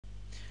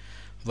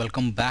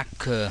Welcome back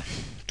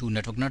to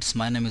Network Nuts.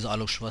 My name is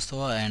Alok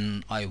Shrivastava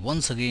and I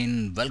once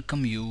again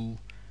welcome you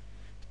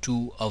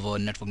to our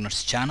Network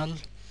Nuts channel.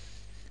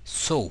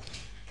 So,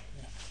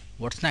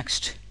 what's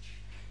next?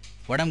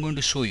 What I'm going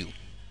to show you.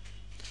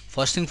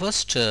 First thing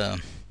first,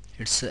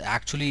 it's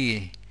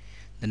actually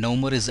the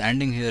November is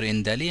ending here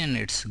in Delhi and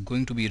it's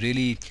going to be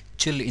really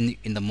chill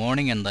in the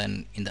morning and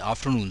then in the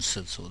afternoons.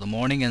 So the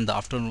morning and the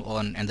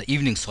afternoon and the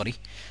evening, sorry,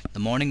 the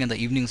morning and the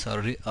evenings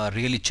are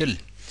really chill.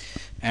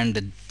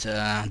 And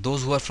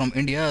those who are from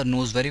India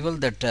knows very well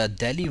that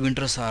Delhi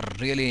winters are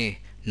really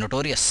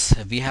notorious.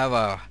 We have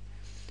a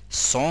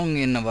song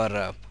in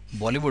our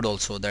Bollywood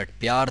also that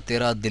Pyar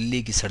Tera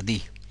Dilli Ki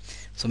Sardi.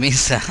 So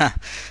means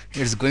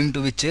it's going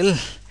to be chill.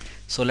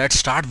 So let's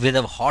start with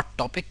a hot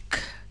topic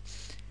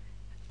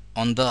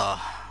on the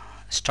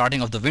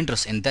starting of the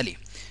winters in Delhi.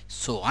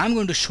 So I'm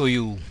going to show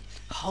you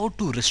how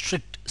to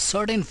restrict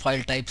certain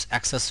file types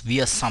access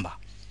via Samba.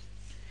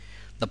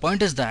 The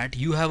point is that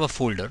you have a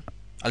folder.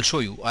 I'll show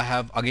you. I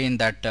have again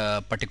that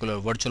particular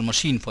virtual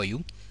machine for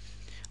you.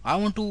 I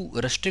want to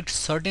restrict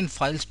certain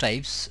files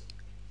types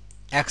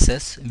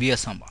access via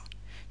Samba.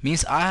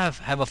 Means I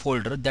have a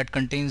folder that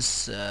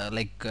contains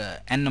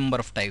n number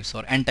of types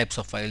or n types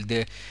of file.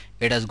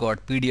 It has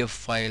got PDF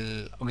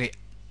file. Okay,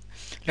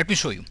 let me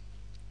show you.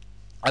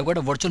 I've got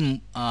a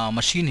virtual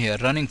machine here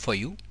running for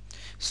you.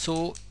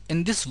 So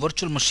in this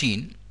virtual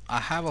machine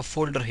I have a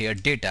folder here,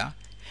 data.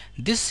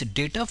 This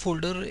data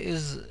folder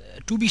is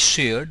to be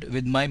shared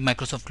with my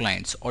Microsoft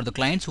clients or the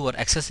clients who are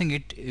accessing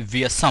it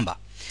via Samba.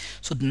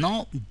 So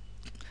now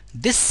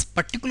this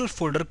particular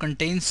folder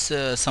contains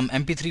some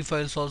mp3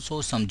 files, also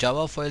some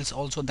java files,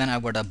 also then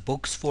I've got a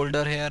books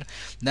folder here.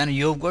 Then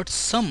you've got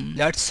some,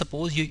 let's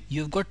suppose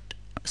you've got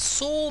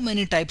so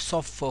many types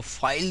of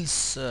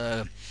files,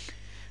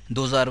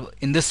 those are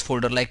in this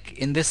folder. Like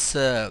in this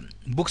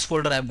books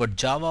folder I've got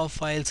java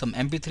files, some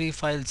mp3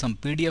 files, some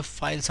pdf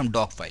files, some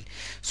doc file.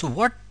 So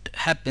what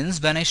happens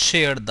when I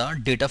share the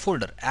data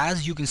folder?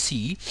 As you can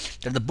see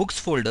that the books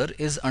folder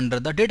is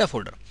under the data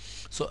folder.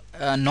 So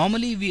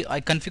normally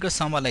I configure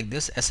Samba like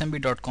this,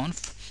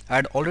 smb.conf. I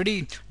had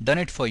already done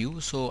it for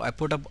you. So I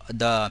put up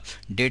the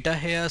data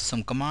here,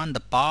 some command, the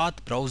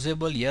path,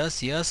 browsable,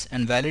 yes,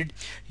 and valid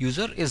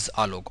user is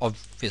Alok,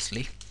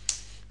 obviously.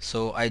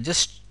 So I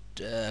just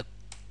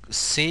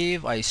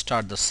save, I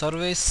start the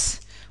service.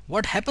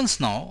 What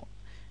happens now,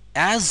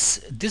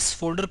 as this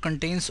folder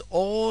contains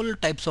all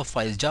types of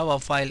files, java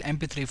file,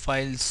 mp3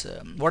 files,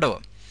 whatever.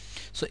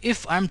 So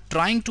if I'm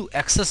trying to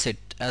access it,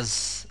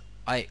 as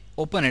I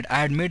open it, I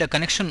had made a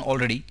connection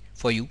already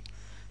for you.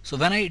 So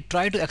when I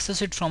try to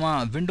access it from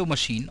a window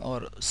machine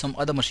or some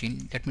other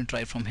machine, let me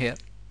try from here.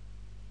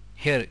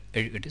 Here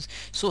it is.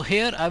 So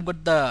here I've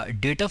got the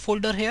data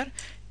folder here.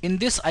 In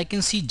this I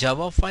can see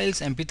java files,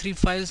 mp3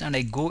 files, and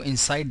I go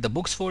inside the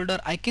books folder.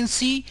 I can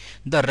see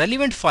the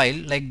relevant file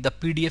like the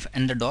pdf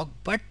and the doc,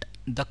 but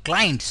the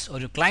clients or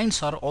your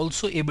clients are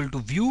also able to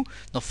view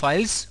the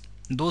files.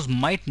 Those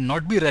might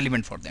not be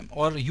relevant for them,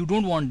 or you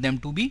don't want them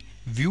to be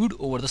viewed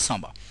over the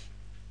Samba.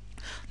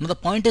 Now the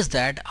point is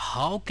that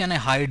how can I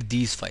hide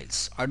these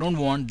files? I don't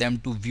want them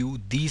to view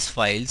these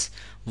files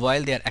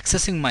while they are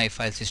accessing my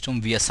file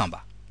system via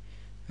Samba.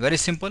 Very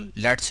simple,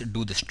 let's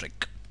do this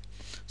trick.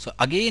 So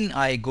again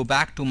I go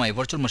back to my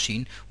virtual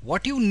machine.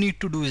 What you need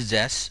to do is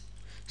just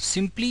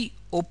simply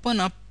open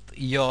up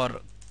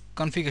your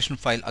configuration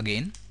file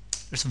again.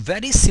 It's a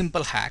very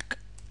simple hack.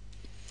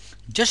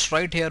 Just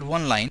write here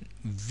one line,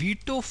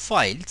 veto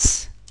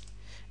files,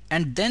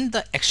 and then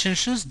the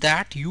extensions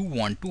that you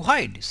want to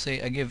hide.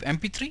 Say I give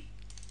mp3,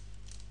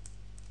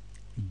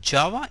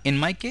 java. In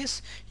my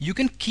case you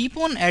can keep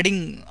on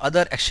adding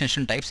other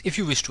extension types if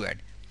you wish to add.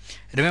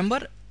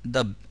 Remember,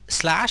 the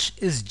slash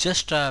is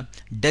just a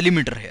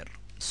delimiter here.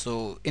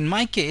 So in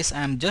my case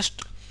I am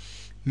just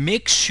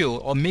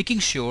making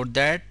sure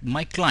that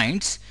my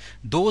clients,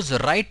 those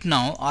right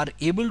now are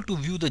able to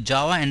view the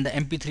java and the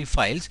mp3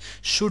 files,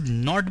 should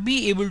not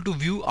be able to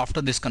view after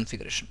this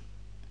configuration.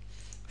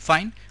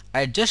 Fine,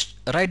 I just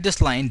write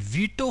this line,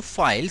 veto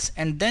files,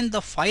 and then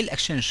the file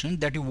extension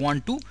that you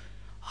want to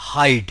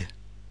hide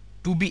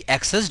to be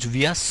accessed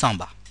via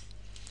Samba.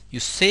 You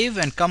save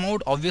and come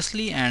out,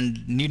 obviously,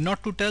 and need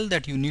not to tell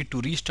that you need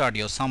to restart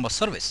your Samba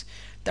service.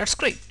 That's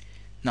great.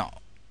 Now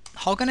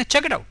how can I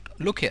check it out?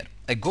 Look here,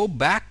 I go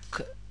back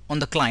on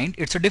the client.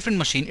 It's a different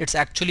machine, it's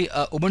actually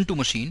a Ubuntu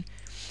machine,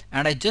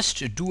 and I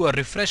just do a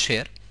refresh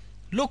here.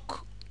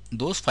 Look,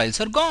 those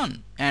files are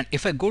gone. And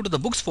if I go to the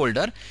books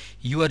folder,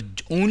 you are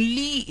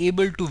only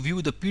able to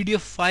view the pdf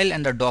file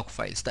and the doc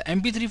files. The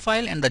mp3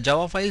 file and the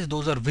java files,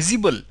 those are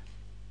visible,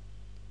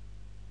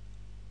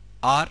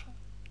 are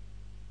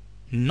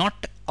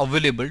not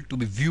available to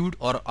be viewed,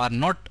 or are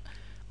not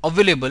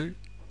available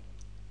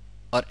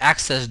or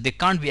accessed. They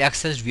can't be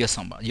accessed via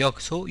Samba.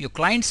 So your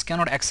clients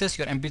cannot access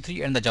your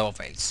mp3 and the java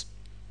files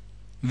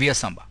via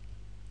Samba.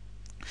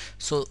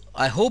 So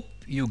I hope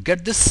you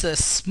get this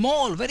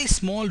small, very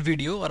small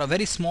video or a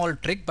very small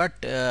trick,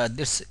 but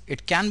this,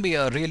 it can be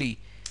a really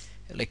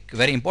like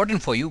very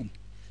important for you.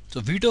 So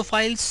veto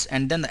files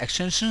and then the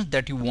extensions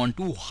that you want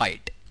to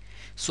hide.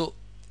 So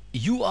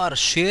you are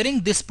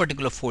sharing this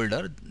particular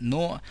folder,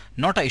 no,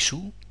 not an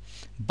issue,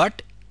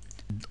 but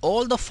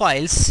all the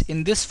files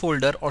in this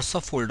folder or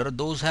subfolder,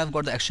 those have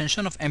got the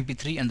extension of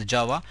mp3 and the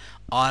java,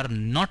 are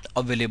not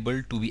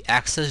available to be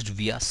accessed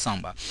via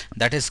Samba.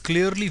 That is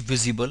clearly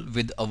visible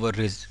with our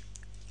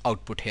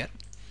output here.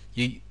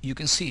 You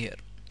can see here.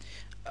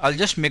 I'll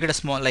just make it a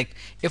small, like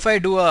if I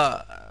do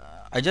a,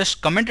 I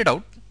just comment it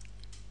out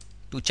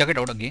to check it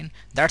out again.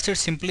 That's it.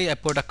 Simply I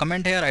put a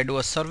comment here, I do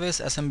a service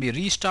smb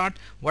restart.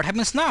 What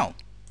happens now?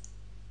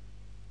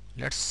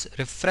 Let's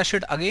refresh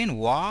it again.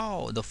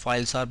 Wow, the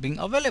files are being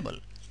available.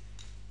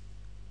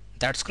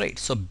 That's great.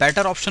 So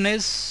better option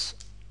is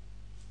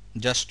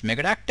just make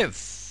it active.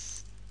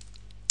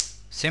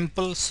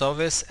 Simple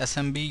service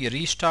smb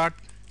restart,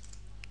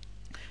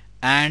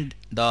 and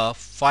the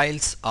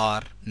files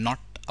are not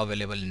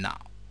available now.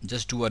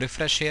 Just do a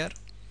refresh here.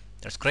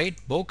 That's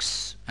great.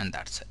 Books, and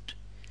that's it.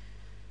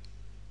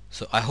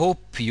 So I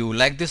hope you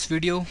like this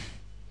video.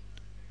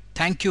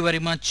 Thank you very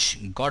much.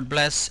 God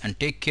bless and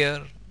take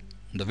care.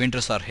 The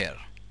winters are here.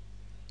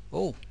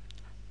 Oh,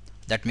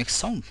 that makes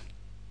sound.